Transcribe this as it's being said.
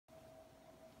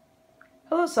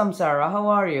Hello, Samsarah. How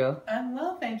are you? I'm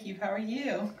well, thank you. How are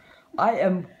you? I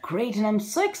am great, and I'm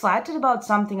so excited about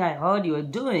something I heard you are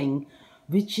doing,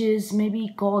 which is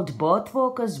maybe called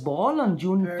Birthworkers Ball on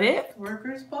June Birth 5th.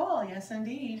 Workers Ball, yes,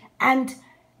 indeed. And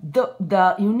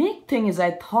the unique thing is,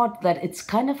 I thought that it's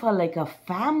kind of like a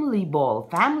family ball,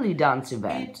 family dance It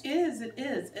event. is, it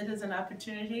is. It is an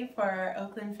opportunity for our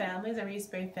Oakland families, our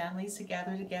East Bay families to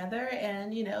gather together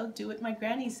and, do what my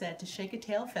granny said, to shake a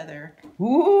tail feather.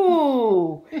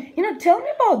 Ooh, tell me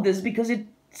about this because it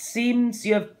seems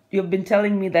you've been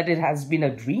telling me that it has been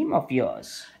a dream of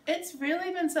yours. It's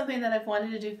really been something that I've wanted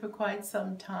to do for quite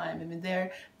some time. I mean, there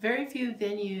are very few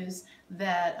venues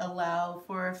that allow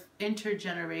for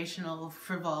intergenerational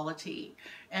frivolity.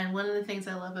 And one of the things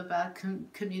I love about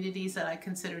communities that I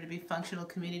consider to be functional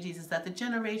communities is that the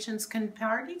generations can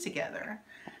party together.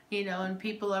 And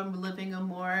people are living a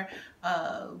more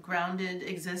grounded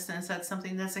existence. That's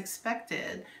something that's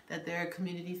expected, that there are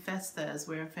community festas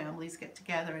where families get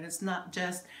together. And it's not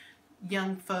just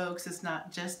young folks, it's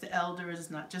not just the elders,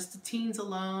 it's not just the teens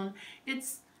alone,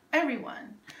 it's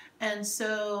everyone. And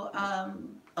so,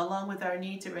 along with our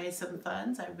need to raise some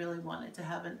funds, I really wanted to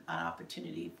have an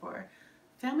opportunity for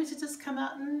families to just come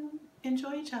out and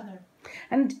enjoy each other.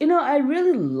 And I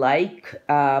really like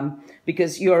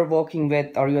because you're working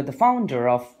with, or you're the founder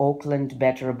of Oakland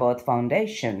Better Birth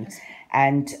Foundation. Yes.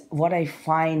 And what I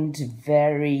find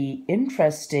very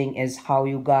interesting is how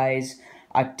you guys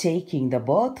are taking the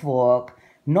birth work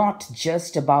not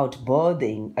just about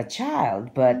birthing a child,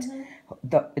 but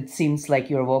it seems like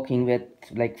you're working with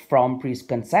like from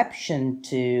preconception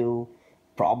to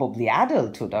probably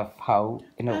adulthood of how.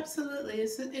 Absolutely.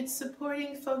 It's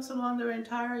supporting folks along their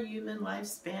entire human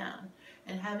lifespan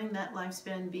and having that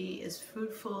lifespan be as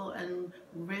fruitful and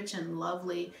rich and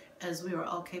lovely as we are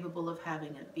all capable of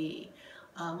having it be.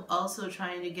 Also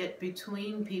trying to get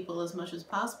between people as much as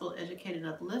possible, educate and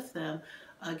uplift them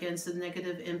against the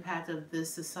negative impact of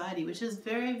this society, which is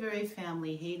very, very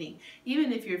family hating.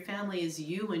 Even if your family is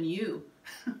you and you,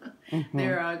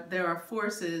 there are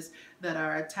forces that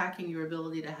are attacking your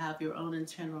ability to have your own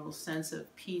internal sense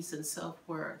of peace and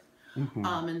self-worth.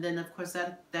 And then of course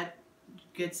that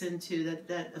gets into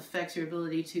that affects your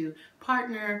ability to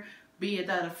partner, be it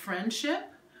that a friendship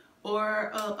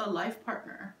or a life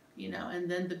partner, and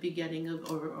then the begetting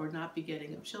of or not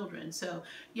begetting of children. So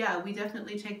yeah, we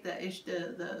definitely take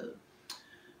the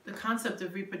concept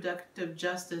of reproductive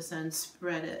justice and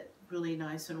spread it really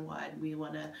nice and wide. We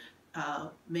want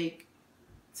to make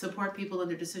support people in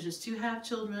their decisions to have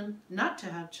children, not to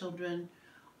have children,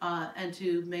 and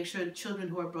to make sure the children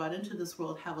who are brought into this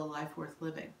world have a life worth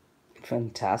living.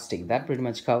 Fantastic. That pretty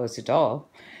much covers it all.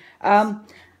 Um,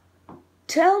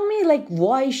 Tell me, like,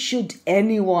 why should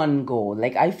anyone go?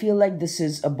 Like, I feel like this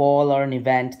is a ball or an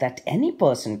event that any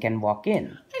person can walk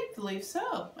in. I believe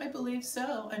so. I believe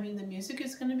so. I mean, the music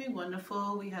is going to be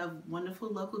wonderful. We have wonderful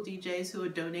local DJs who are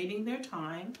donating their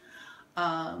time.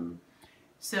 Um,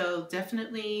 so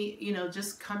definitely,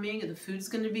 just coming. The food's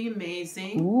going to be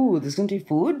amazing. Ooh, there's going to be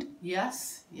food?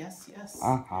 Yes, yes, yes.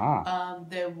 Uh-huh.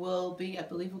 There will be, I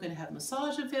believe we're going to have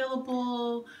massage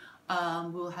available.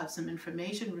 We'll have some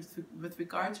information with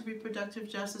regard to reproductive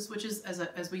justice, which is,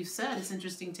 as we've said, is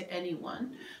interesting to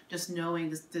anyone, just knowing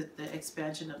the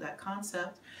expansion of that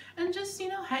concept. And just,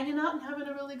 hanging out and having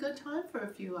a really good time for a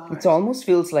few hours. It almost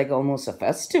feels like almost a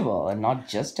festival and not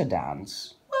just a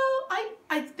dance. Well,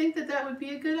 I think that would be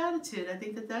a good attitude. I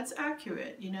think that that's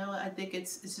accurate. I think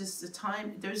it's just a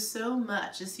time. There's so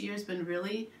much. This year's been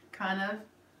really kind of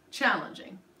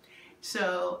challenging.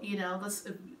 So, let's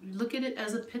look at it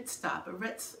as a pit stop, a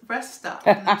rest stop.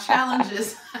 And the challenge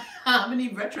is how many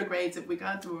retrogrades have we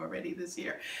gone through already this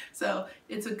year? So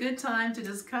it's a good time to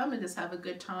just come and just have a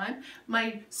good time.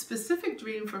 My specific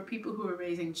dream for people who are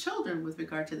raising children with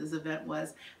regard to this event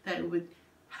was that it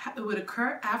would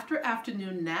occur after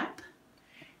afternoon nap.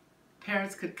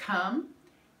 Parents could come,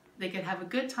 they could have a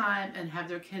good time and have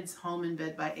their kids home in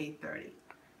bed by 8:30.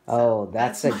 Oh, So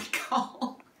that's that's my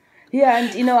goal. Yeah,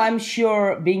 and I'm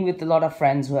sure being with a lot of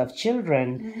friends who have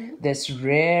children, there's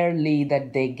rarely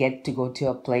that they get to go to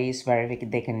a place where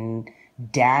they can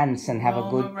dance and have a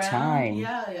Roam good around. time.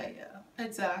 Yeah, yeah, yeah.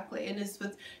 Exactly. And this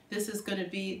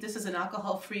is an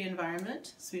alcohol-free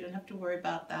environment, so you don't have to worry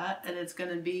about that. And it's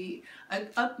going to be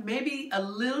maybe a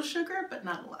little sugar, but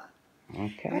not a lot.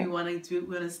 Okay. We want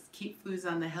to keep foods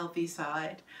on the healthy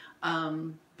side.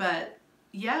 But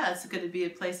yeah, it's going to be a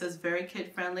place that's very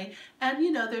kid-friendly.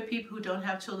 And, there are people who don't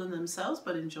have children themselves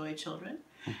but enjoy children.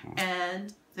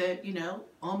 and that, you know,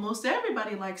 almost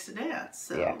everybody likes to dance.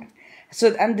 So Yeah.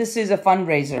 So, and this is a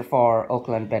fundraiser for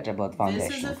Oakland Better Birth this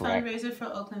Foundation, is a correct? fundraiser for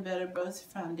Oakland Better Birth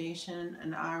Foundation,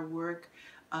 and our work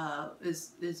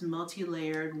is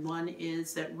multi-layered. One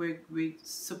is that we're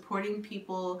supporting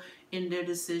people in their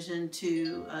decision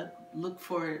to look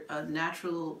for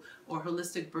natural or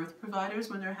holistic birth providers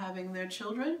when they're having their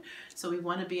children. So we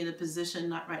want to be in a position,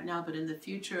 not right now, but in the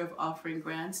future, of offering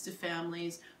grants to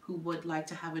families who would like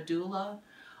to have a doula,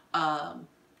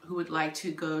 who would like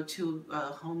to go to a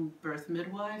home birth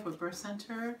midwife or birth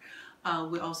center.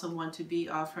 We also want to be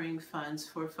offering funds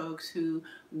for folks who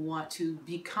want to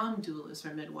become doulas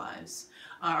or midwives.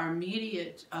 Our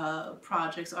immediate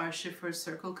projects are Schiffer's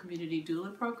Circle Community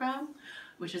Doula Program,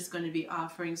 which is going to be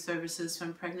offering services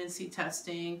from pregnancy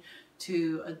testing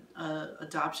to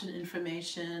adoption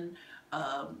information,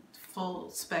 full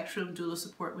spectrum doula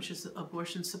support, which is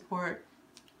abortion support.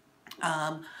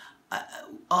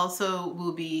 Also,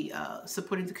 we'll be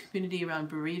supporting the community around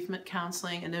bereavement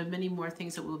counseling, and there are many more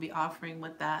things that we'll be offering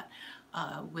with that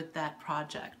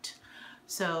project.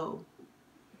 So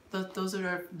those are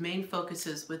our main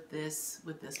focuses with this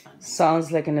fundraiser.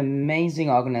 Sounds like an amazing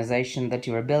organization that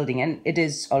you are building, and it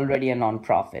is already a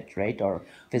non-profit, right, or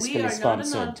fiscally sponsored? We are not a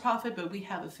non-profit, but we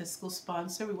have a fiscal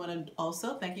sponsor. We want to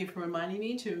also thank you for reminding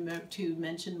me to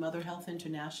mention Mother Health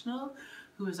International,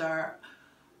 who is our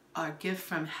gift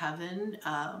from heaven,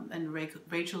 and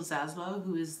Rachel Zaslow,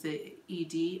 who is the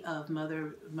ED of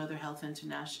Mother Health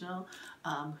International,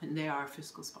 and they are our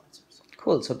fiscal sponsors.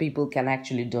 Cool. So people can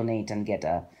actually donate and get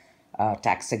a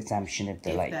tax exemption if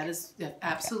they like. That is, yeah,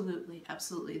 absolutely,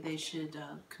 absolutely. They should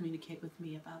communicate with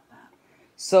me about that.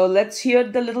 So let's hear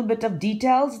the little bit of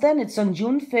details then. It's on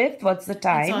June 5th. What's the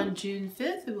time? It's on June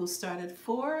 5th. It will start at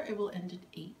 4. It will end at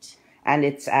 8. And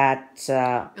it's at...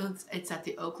 it's at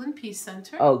the Oakland Peace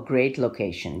Center. Oh, great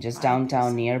location. Just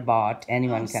downtown near Bot.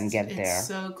 Anyone can get there. It's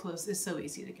so close. It's so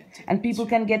easy to get to. And people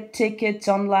can get tickets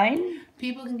online?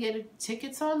 People can get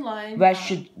tickets online. Where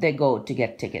should they go to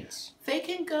get tickets? They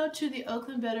can go to the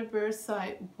Oakland Better Birth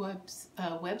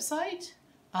website,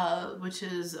 which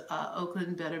is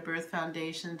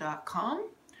oaklandbetterbirthfoundation.com.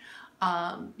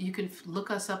 You can look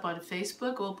us up on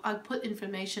Facebook. I'll put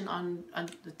information on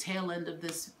the tail end of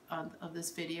this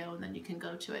video, and then you can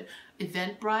go to it.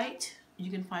 Eventbrite, you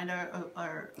can find our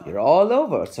You're all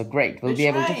over, so great. We'll be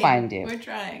able to find you. We're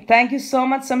trying. Thank you so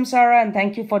much, Samsarah, and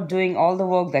thank you for doing all the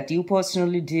work that you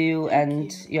personally do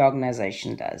and your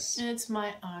organization does. It's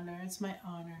my honor. It's my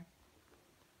honor.